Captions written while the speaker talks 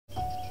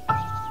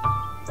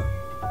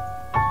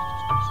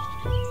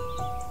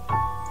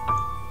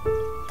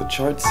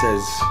chart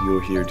says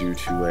you're here due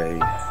to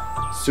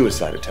a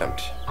suicide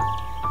attempt.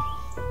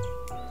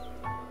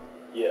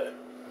 Yeah.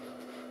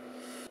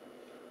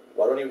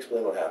 Why don't you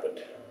explain what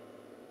happened?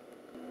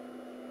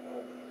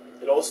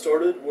 It all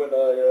started when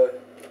I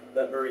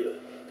met Maria.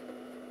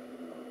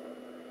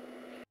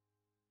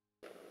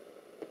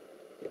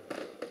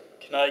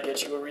 Can I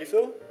get you a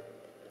refill?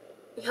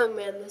 Young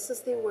man, this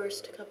is the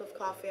worst cup of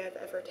coffee I've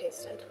ever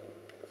tasted.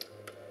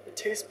 It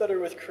tastes better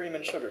with cream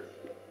and sugar.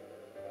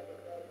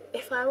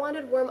 If I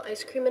wanted warm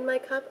ice cream in my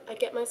cup, I'd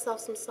get myself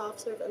some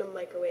soft serve and a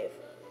microwave.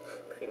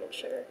 Cream and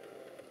sugar.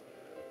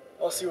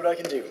 I'll see what I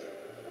can do.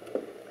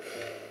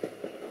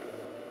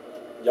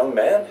 Young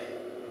man?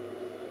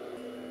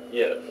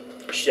 Yeah,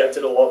 she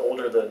acted a lot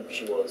older than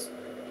she was.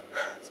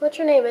 So what's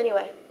your name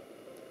anyway?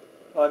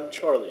 I'm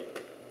Charlie.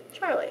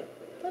 Charlie.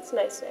 That's a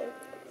nice name.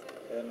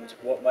 And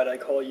what might I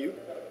call you?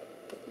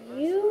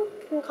 You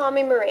can call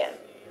me Maria.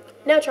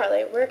 Now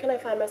Charlie, where can I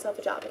find myself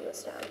a job in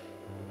this town?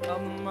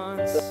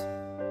 Months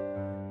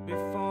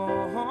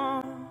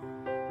before,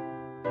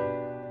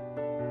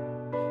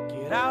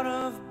 get out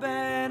of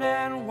bed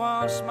and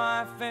wash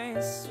my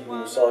face.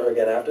 You saw her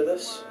again after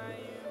this?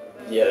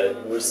 Yeah,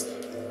 it was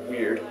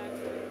weird.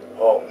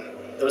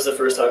 That was the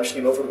first time she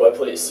came over to my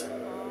place.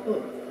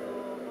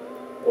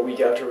 A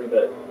week after we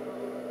met.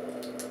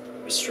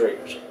 It was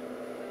strange.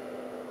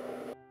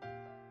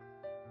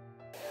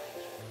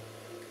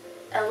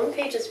 Ellen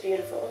Page is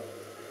beautiful.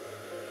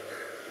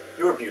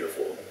 You're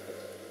beautiful.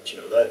 Did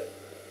you know that?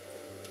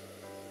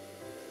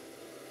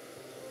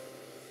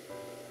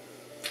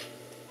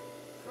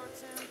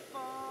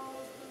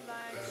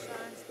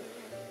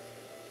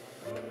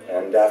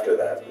 And after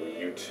that, were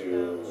you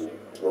two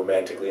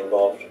romantically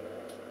involved?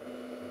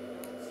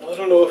 I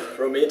don't know if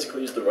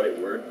romantically is the right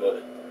word,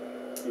 but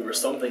we were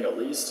something at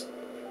least.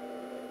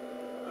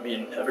 I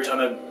mean, every time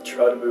I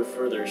try to move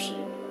further, she'd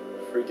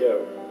freak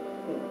out.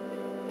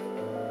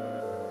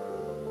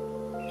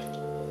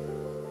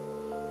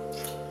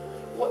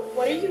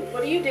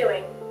 What are you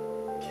doing?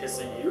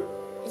 Kissing you?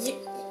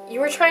 You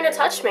were trying to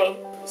touch me.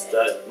 Is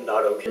that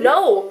not okay?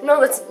 No,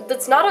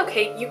 that's not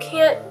okay. You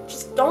can't,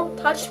 just don't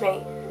touch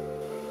me.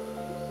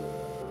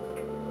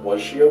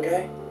 Was she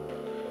okay?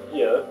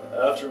 Yeah,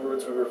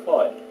 afterwards we were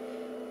fine.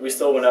 We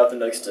still went out the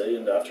next day,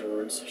 and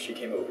afterwards she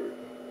came over.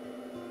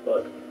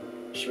 But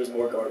she was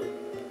more guarded.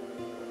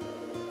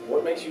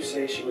 What makes you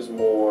say she was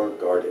more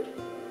guarded?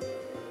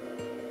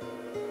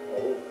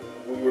 Well,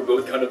 we were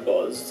both kind of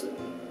buzzed, and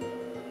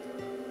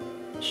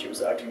she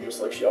was acting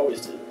just like she always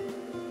did.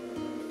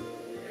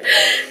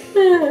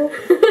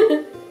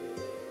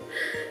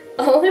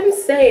 All I'm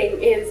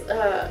saying is,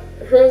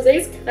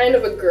 Rosé's kind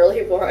of a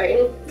girly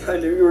boy. I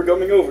knew you were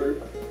coming over.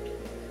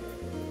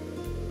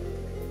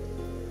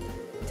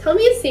 Tell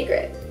me a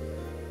secret.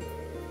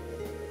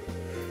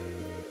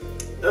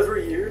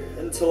 Every year,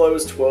 until I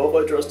was 12,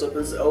 I dressed up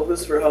as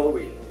Elvis for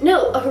Halloween.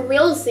 No, a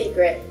real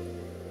secret.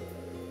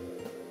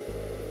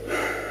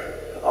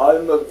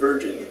 I'm a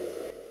virgin.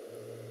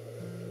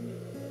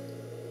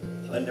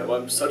 I know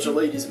I'm such a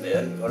ladies'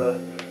 man, but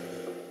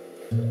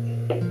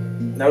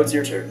now it's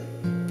your turn,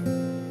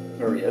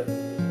 Maria.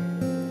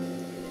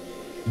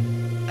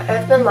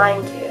 I've been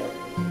lying to you.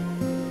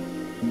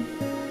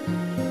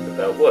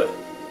 About what?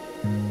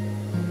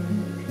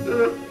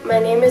 My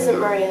name isn't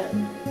Maria.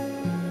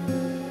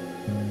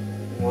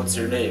 What's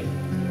your name?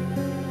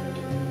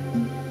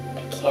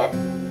 I can't.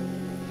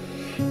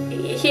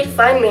 He'd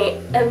find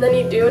me, and then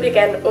he'd do it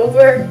again,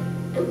 over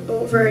and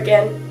over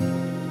again.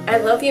 I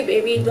love you,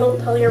 baby, don't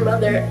tell your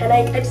mother, and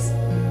I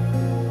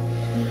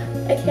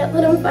can't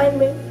let him find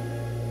me.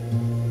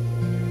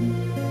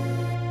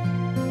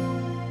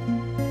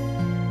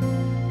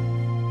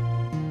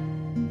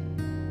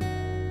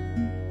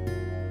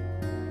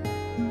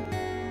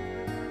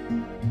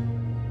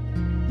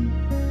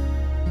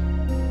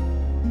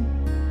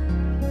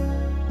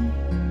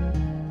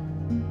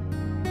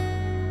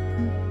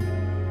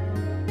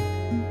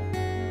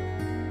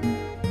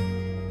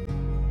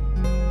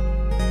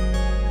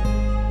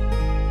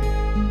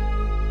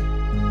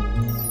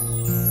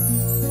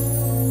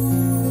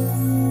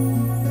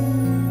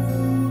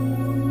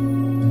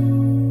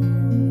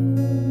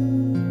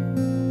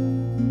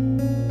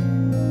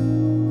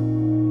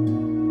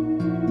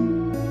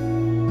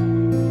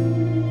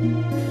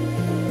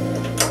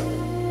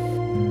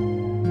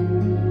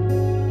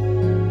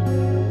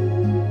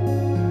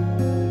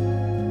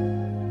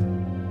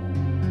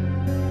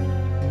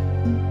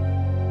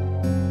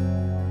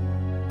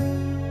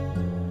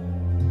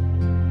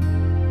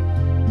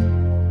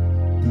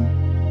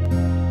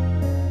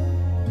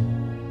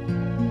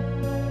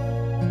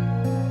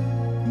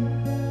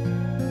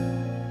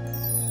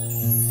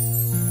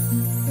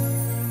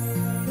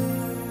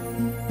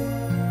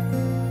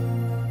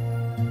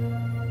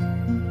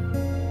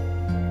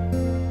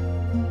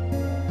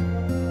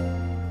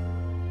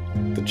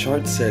 The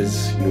chart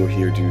says you're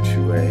here due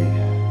to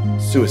a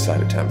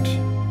suicide attempt.